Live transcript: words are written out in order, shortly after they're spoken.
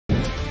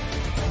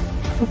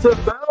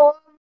SFL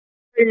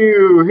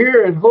you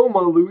here in Houma,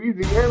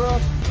 Louisiana,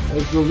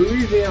 as the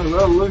Louisiana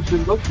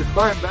Revolution looks to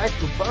climb back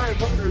to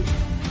 500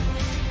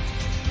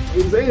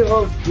 as they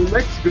host New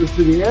Mexico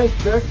City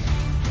Aztecs,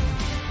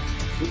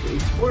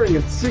 scoring a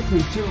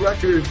 6-2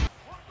 record.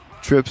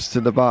 Trips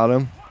to the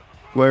bottom.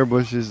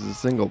 Squarebush is the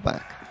single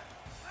back.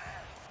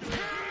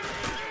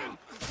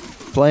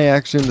 Play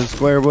action to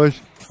Squarebush.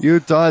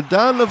 Utah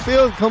down the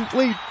field,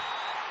 complete.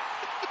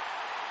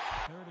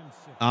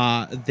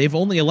 They've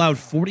only allowed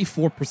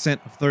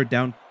 44% of third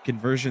down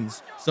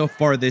conversions so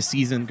far this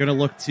season. Going to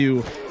look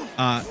to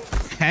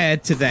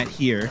add to that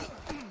here.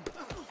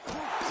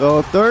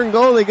 So third and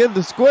goal, they get to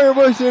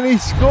Squarebush and he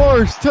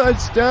scores.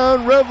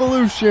 Touchdown,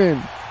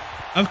 Revolution.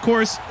 Of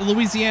course,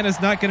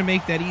 Louisiana's not going to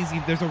make that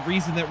easy. There's a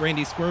reason that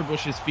Randy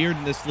Squarebush is feared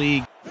in this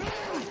league.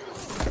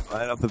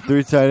 Line up the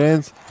three tight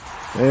ends.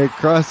 They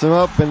cross him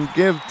up and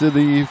give to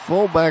the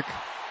fullback.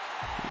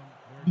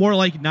 More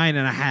like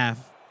 9.5,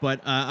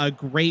 but a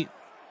great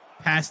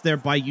pass there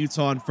by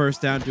Utah on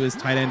first down to his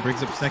tight end.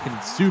 Brings up second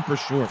and super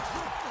short.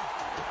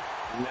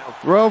 Now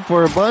throw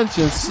for a bunch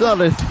and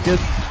Sudeth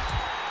gets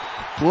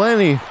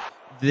plenty.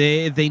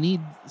 They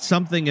need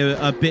something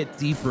a bit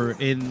deeper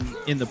in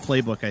the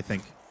playbook, I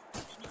think.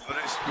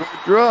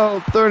 Draw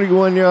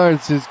 31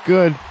 yards is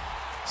good.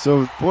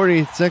 So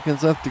 48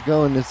 seconds left to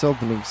go in this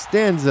opening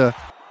stanza.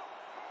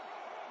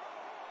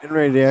 And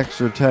ready, the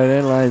extra tight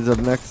end lines up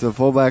next to the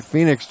fullback.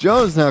 Phoenix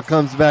Jones now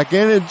comes back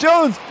in, and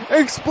Jones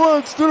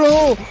explodes through the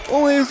hole.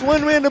 Only has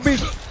one man to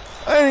beat,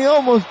 and he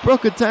almost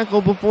broke a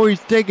tackle before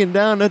he's taken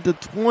down at the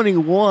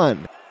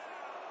 21.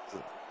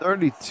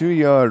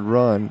 32-yard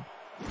run.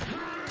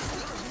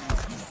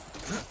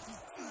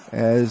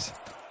 As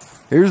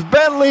here's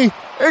Bentley,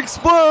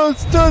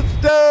 explodes,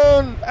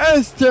 touchdown,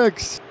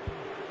 Aztecs.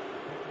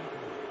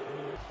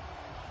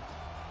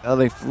 Now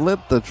they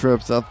flip the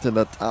trips up to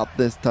the top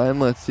this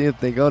time. Let's see if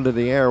they go to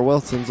the air.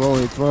 Wilson's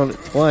only thrown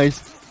it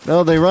twice.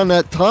 Now they run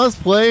that toss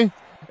play,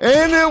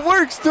 and it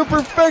works to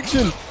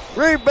perfection.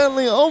 Ray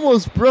Bentley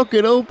almost broke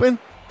it open.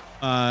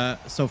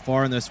 So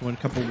far in this one, a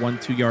couple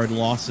 1-2 yard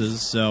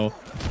losses, so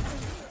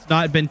it's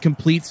not been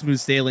complete smooth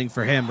sailing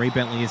for him. Ray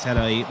Bentley has had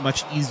a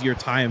much easier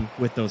time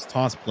with those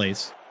toss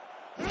plays.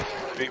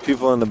 3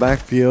 people in the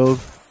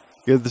backfield.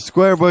 Get the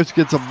Squarebush,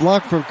 gets a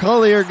block from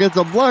Collier, gets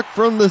a block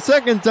from the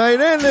second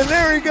tight end, and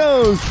there he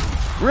goes!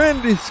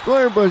 Randy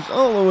Squarebush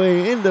all the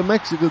way into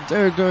Mexico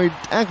territory,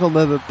 tackled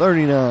at the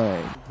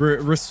 39.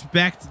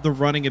 Respect the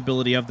running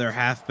ability of their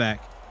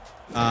halfback.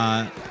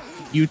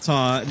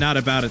 Utah, not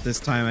about it this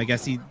time. I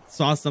guess he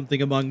saw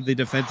something among the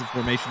defensive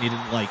formation he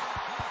didn't like.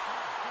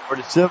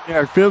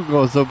 47-yard field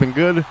goal is open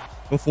good.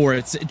 Before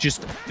it's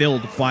just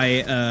filled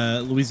by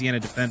a Louisiana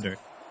defender.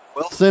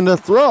 Wilson to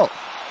throw.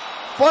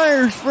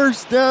 Fires,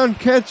 first down,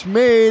 catch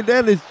made.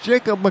 That is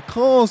Jacob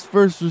McCall's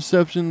first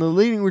reception, the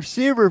leading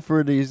receiver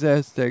for these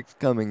Aztecs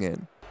coming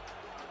in.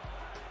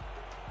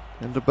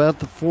 And about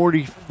the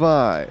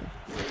 45.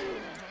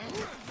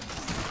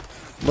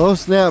 Low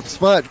snap,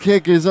 spot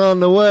kick is on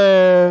the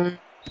way.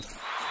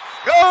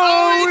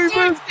 Oh, he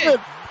missed it!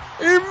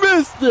 He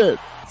missed it!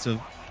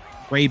 So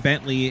Ray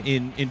Bentley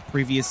in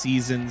previous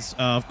seasons,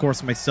 of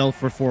course myself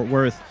for Fort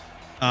Worth,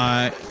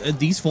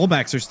 these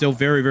fullbacks are still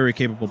very, very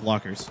capable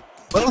blockers.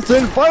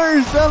 Wilson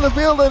fires down the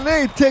field and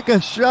they take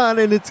a shot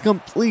and it's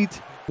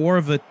complete. More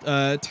of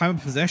a time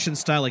of possession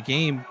style of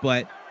game,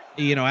 but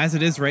you know, as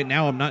it is right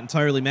now, I'm not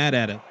entirely mad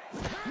at it.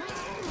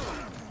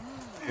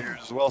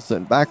 Here's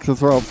Wilson back to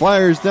throw,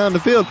 fires down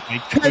the field,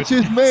 catch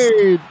is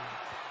made.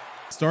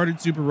 Started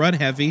super run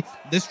heavy.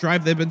 This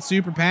drive they've been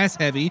super pass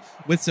heavy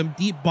with some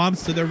deep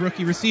bombs to their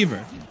rookie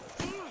receiver.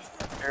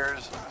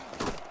 Here's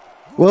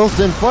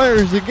Wilson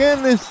fires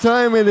again. This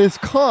time it is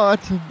caught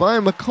by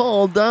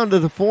McCall down to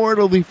the 4.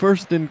 It'll be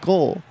first and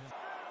goal.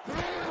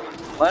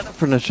 Line up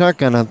from the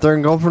shotgun on third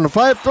and goal from the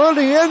 5. Throw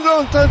the end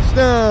zone,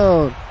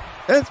 touchdown.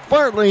 That's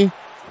Bartley.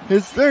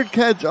 His third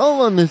catch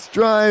all on this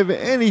drive,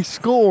 and he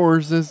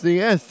scores as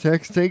the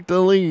Aztecs take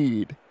the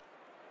lead.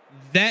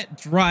 That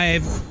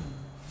drive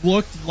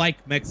looked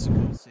like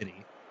Mexico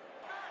City.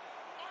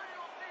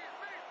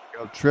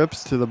 Go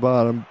trips to the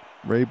bottom.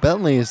 Ray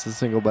Bentley is the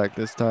single back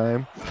this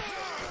time.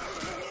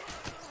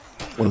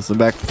 Wilson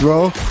back to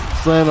throw.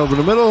 Slant over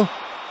the middle.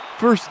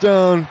 First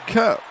down,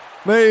 cap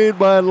made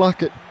by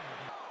Lockett.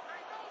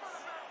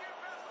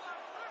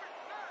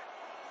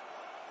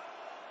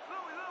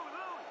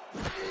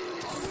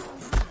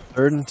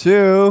 Third and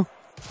 2.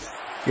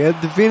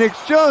 Get the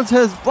Phoenix. Jones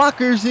has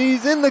blockers.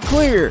 He's in the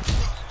clear.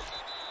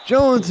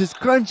 Jones is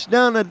crunched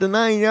down at the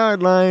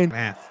 9-yard line.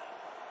 Math.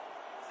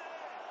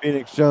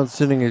 Phoenix Jones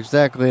sitting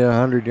exactly at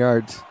 100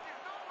 yards.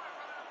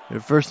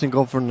 First and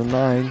goal from the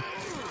 9.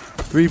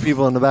 3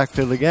 people in the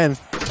backfield again.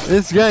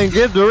 This guy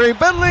gets to Ray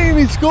Bentley and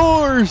he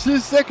scores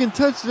his second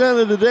touchdown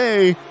of the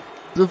day.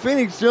 So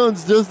Phoenix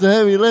Jones does the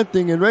heavy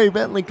lifting and Ray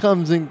Bentley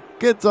comes and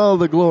gets all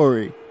the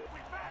glory.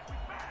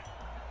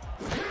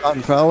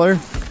 Cotton Fowler,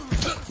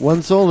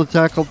 1 solo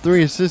tackle,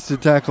 3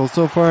 assisted tackles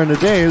so far in the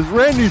day as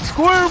Randy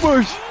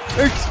Squarebush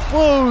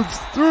explodes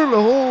through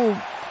the hole.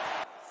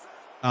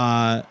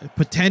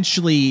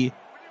 potentially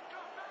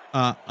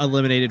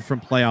eliminated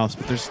from playoffs,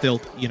 but there's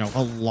still, you know,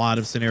 a lot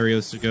of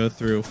scenarios to go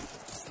through.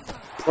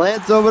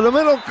 Slants over the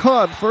middle,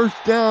 caught. First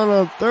down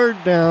on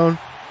third down.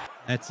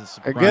 That's a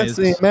surprise. I guess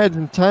they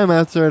imagine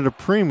timeouts are at a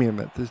premium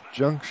at this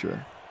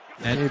juncture.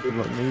 Maybe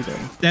don't need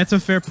them. That's a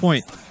fair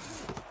point.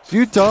 It's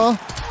Utah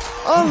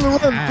on the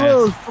run,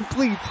 throws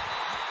complete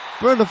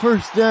for the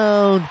first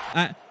down.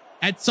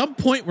 At some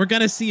point, we're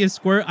going to see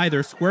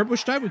either square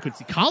bush dive. We could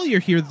see Collier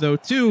here, though,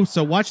 too.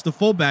 So watch the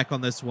fullback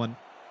on this one.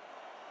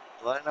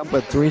 Line up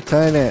with 3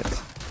 tight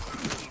ends.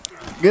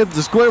 Gets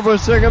the square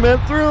bush second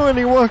man through, and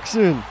he walks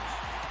in.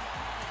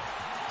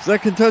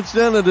 Second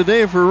touchdown of the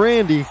day for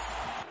Randy.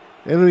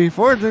 It'll be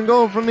 4th and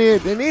goal from the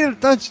 8. They need a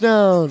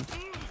touchdown.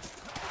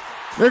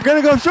 They're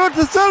going to go short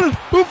to Sutter,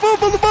 who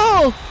fumbled the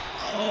ball.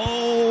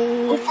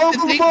 Oh, who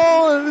fumbled the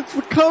ball, and it's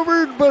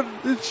recovered, but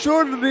it's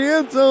short of the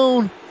end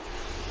zone.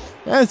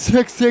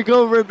 Aztecs take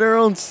over at their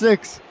own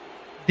 6.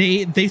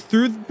 They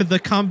threw the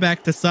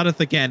comeback to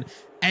Sudduth again,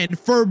 and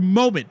for a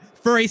moment,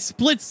 for a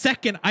split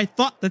second, I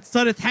thought that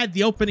Sudduth had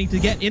the opening to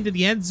get into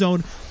the end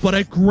zone, but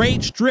a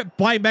great strip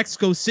by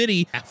Mexico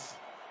City.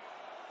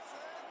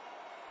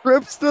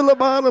 Trips to the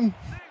bottom.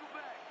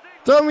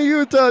 Tommy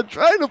Utah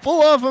trying to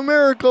pull off a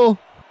miracle.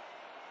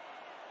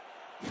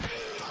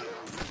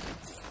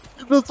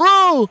 The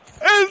throw,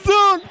 end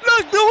zone,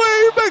 knocked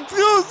away.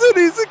 Mexico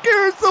City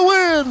secures the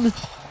win.